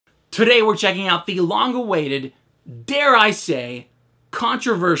Today we're checking out the long-awaited, dare I say,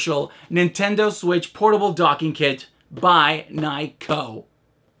 controversial Nintendo Switch portable docking kit by Nyko.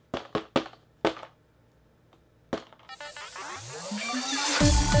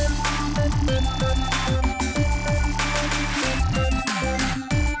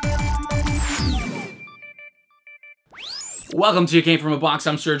 Welcome to Came From a Box,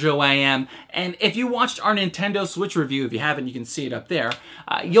 I'm Sergio IM, and if you watched our Nintendo Switch review, if you haven't, you can see it up there,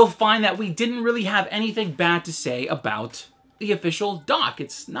 you'll find that we didn't really have anything bad to say about the official dock.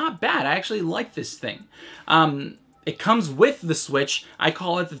 It's not bad, I actually like this thing. It comes with the Switch, I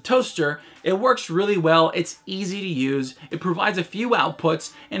call it the toaster. It works really well, it's easy to use, it provides a few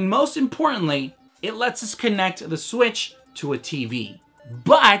outputs, and most importantly, it lets us connect the Switch to a TV.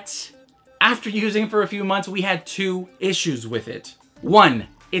 But after using it for a few months, we had two issues with it. One,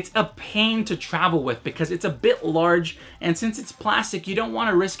 it's a pain to travel with because it's a bit large, and since it's plastic, you don't want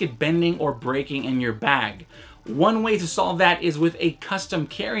to risk it bending or breaking in your bag. One way to solve that is with a custom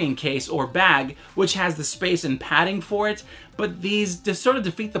carrying case or bag, which has the space and padding for it, but these just sort of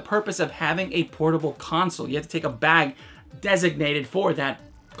defeat the purpose of having a portable console. You have to take a bag designated for that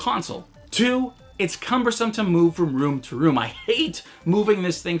console. Two, it's cumbersome to move from room to room. I hate moving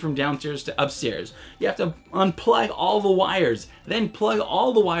this thing from downstairs to upstairs. You have to unplug all the wires, then plug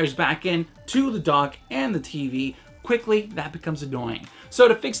all the wires back in to the dock and the TV. Quickly, that becomes annoying. So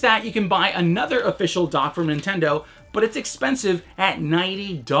to fix that, you can buy another official dock from Nintendo, but it's expensive at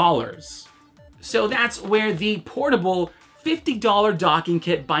 $90. So that's where the portable $50 docking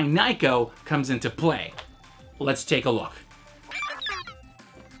kit by Nyko comes into play. Let's take a look.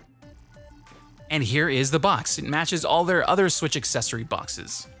 And here is the box. It matches all their other Switch accessory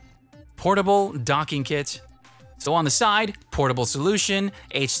boxes. Portable docking kit. So on the side, portable solution,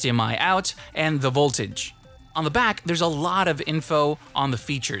 HDMI out, and the voltage. On the back, there's a lot of info on the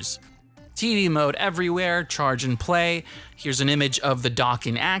features. TV mode everywhere, charge and play. Here's an image of the dock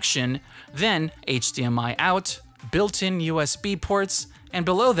in action. Then HDMI out, built-in USB ports, and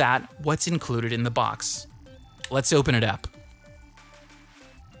below that, what's included in the box. Let's open it up.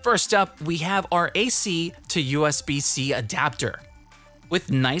 First up, we have our AC to USB-C adapter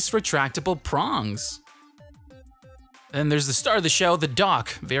with nice retractable prongs. Then there's the star of the show, the dock.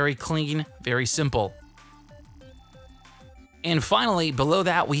 Very clean, very simple. And finally, below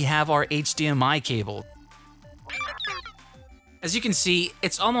that, we have our HDMI cable. As you can see,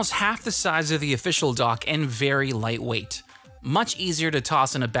 it's almost half the size of the official dock and very lightweight. Much easier to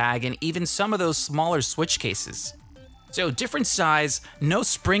toss in a bag and even some of those smaller Switch cases. So different size, no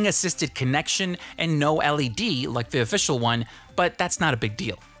spring-assisted connection, and no LED like the official one, but that's not a big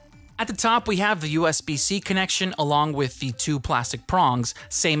deal. At the top, we have the USB-C connection along with the two plastic prongs,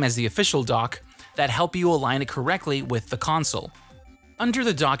 same as the official dock, that help you align it correctly with the console. Under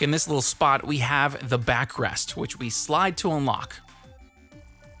the dock in this little spot, we have the backrest, which we slide to unlock.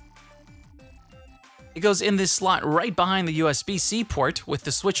 It goes in this slot right behind the USB-C port with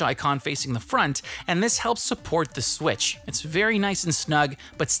the Switch icon facing the front, and this helps support the Switch. It's very nice and snug,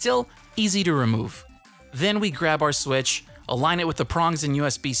 but still easy to remove. Then we grab our Switch, align it with the prongs and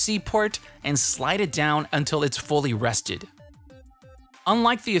USB-C port, and slide it down until it's fully rested.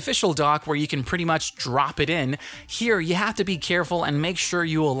 Unlike the official dock where you can pretty much drop it in, here you have to be careful and make sure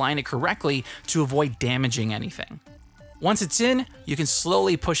you align it correctly to avoid damaging anything. Once it's in, you can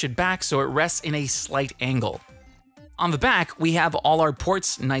slowly push it back so it rests in a slight angle. On the back, we have all our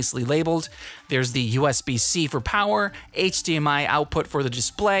ports nicely labeled. There's the USB-C for power, HDMI output for the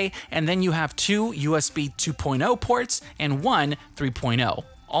display, and then you have two USB 2.0 ports and one 3.0,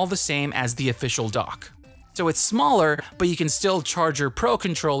 all the same as the official dock. So it's smaller, but you can still charge your Pro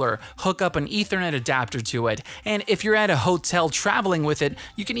controller, hook up an Ethernet adapter to it, and if you're at a hotel traveling with it,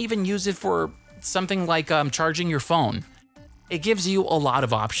 you can even use it for something like charging your phone. It gives you a lot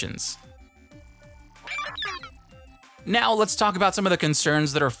of options. Now let's talk about some of the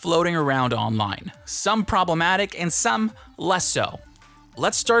concerns that are floating around online. Some problematic and some less so.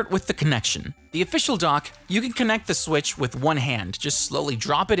 Let's start with the connection. The official dock, you can connect the Switch with one hand, just slowly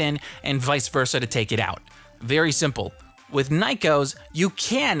drop it in and vice versa to take it out. Very simple. With Nyko's, you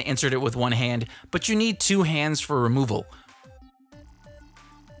can insert it with one hand, but you need two hands for removal.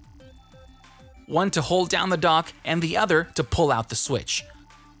 One to hold down the dock and the other to pull out the Switch.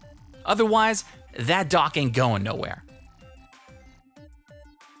 Otherwise, that dock ain't going nowhere.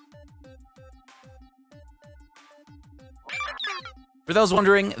 For those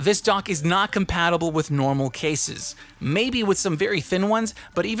wondering, this dock is not compatible with normal cases. Maybe with some very thin ones,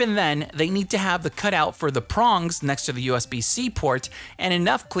 but even then, they need to have the cutout for the prongs next to the USB-C port and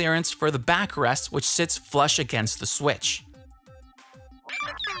enough clearance for the backrest, which sits flush against the Switch.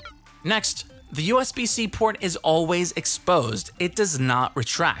 Next, the USB-C port is always exposed. It does not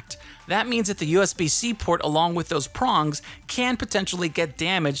retract. That means that the USB-C port along with those prongs can potentially get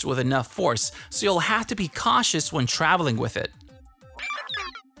damaged with enough force, so you'll have to be cautious when traveling with it.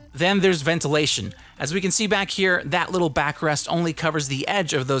 Then there's ventilation. As we can see back here, that little backrest only covers the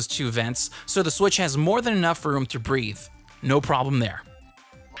edge of those two vents, so the Switch has more than enough room to breathe. No problem there.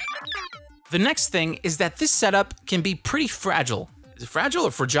 The next thing is that this setup can be pretty fragile. Is it fragile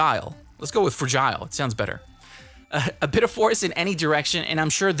or fragile? Let's go with fragile, it sounds better. A bit of force in any direction, and I'm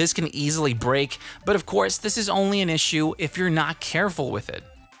sure this can easily break, but of course, this is only an issue if you're not careful with it.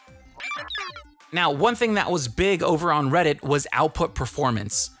 Now, one thing that was big over on Reddit was output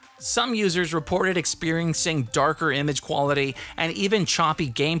performance. Some users reported experiencing darker image quality and even choppy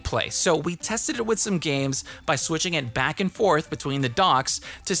gameplay, so we tested it with some games by switching it back and forth between the docks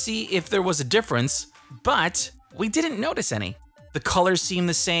to see if there was a difference, but we didn't notice any. The colors seem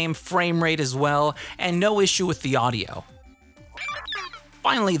the same, frame rate as well, and no issue with the audio.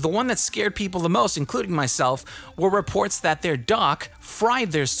 Finally, the one that scared people the most, including myself, were reports that their dock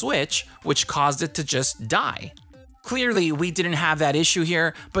fried their Switch, which caused it to just die. Clearly, we didn't have that issue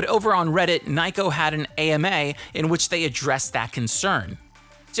here, but over on Reddit, Nyko had an AMA in which they addressed that concern.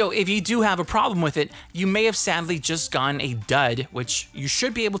 So if you do have a problem with it, you may have sadly just gotten a dud, which you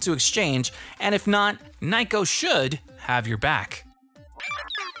should be able to exchange, and if not, Nyko should have your back.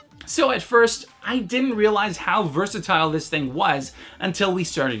 So at first, I didn't realize how versatile this thing was until we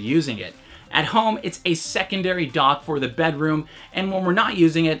started using it. At home, it's a secondary dock for the bedroom, and when we're not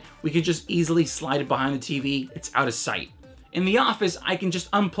using it, we can just easily slide it behind the TV, it's out of sight. In the office, I can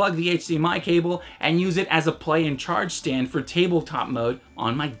just unplug the HDMI cable and use it as a play and charge stand for tabletop mode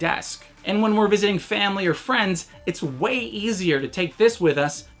on my desk. And when we're visiting family or friends, it's way easier to take this with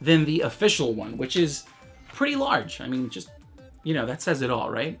us than the official one, which is pretty large. I mean, just, you know, that says it all,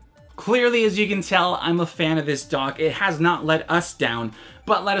 right? Clearly, as you can tell, I'm a fan of this dock. It has not let us down,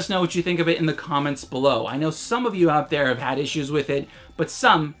 but let us know what you think of it in the comments below. I know some of you out there have had issues with it, but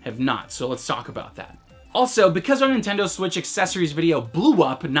some have not, so let's talk about that. Also, because our Nintendo Switch accessories video blew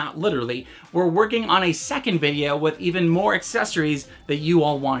up, not literally, we're working on a second video with even more accessories that you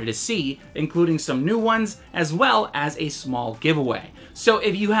all wanted to see, including some new ones, as well as a small giveaway. So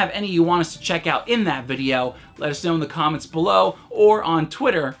if you have any you want us to check out in that video, let us know in the comments below or on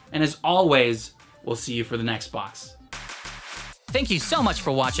Twitter, and as always, we'll see you for the next box. Thank you so much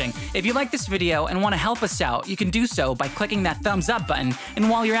for watching. If you like this video and want to help us out, you can do so by clicking that thumbs up button, and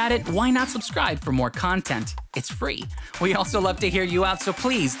while you're at it, why not subscribe for more content? It's free. We also love to hear you out, so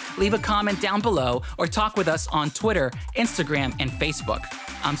please leave a comment down below or talk with us on Twitter, Instagram, and Facebook.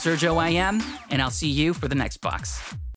 I'm Sergio IM, and I'll see you for the next box.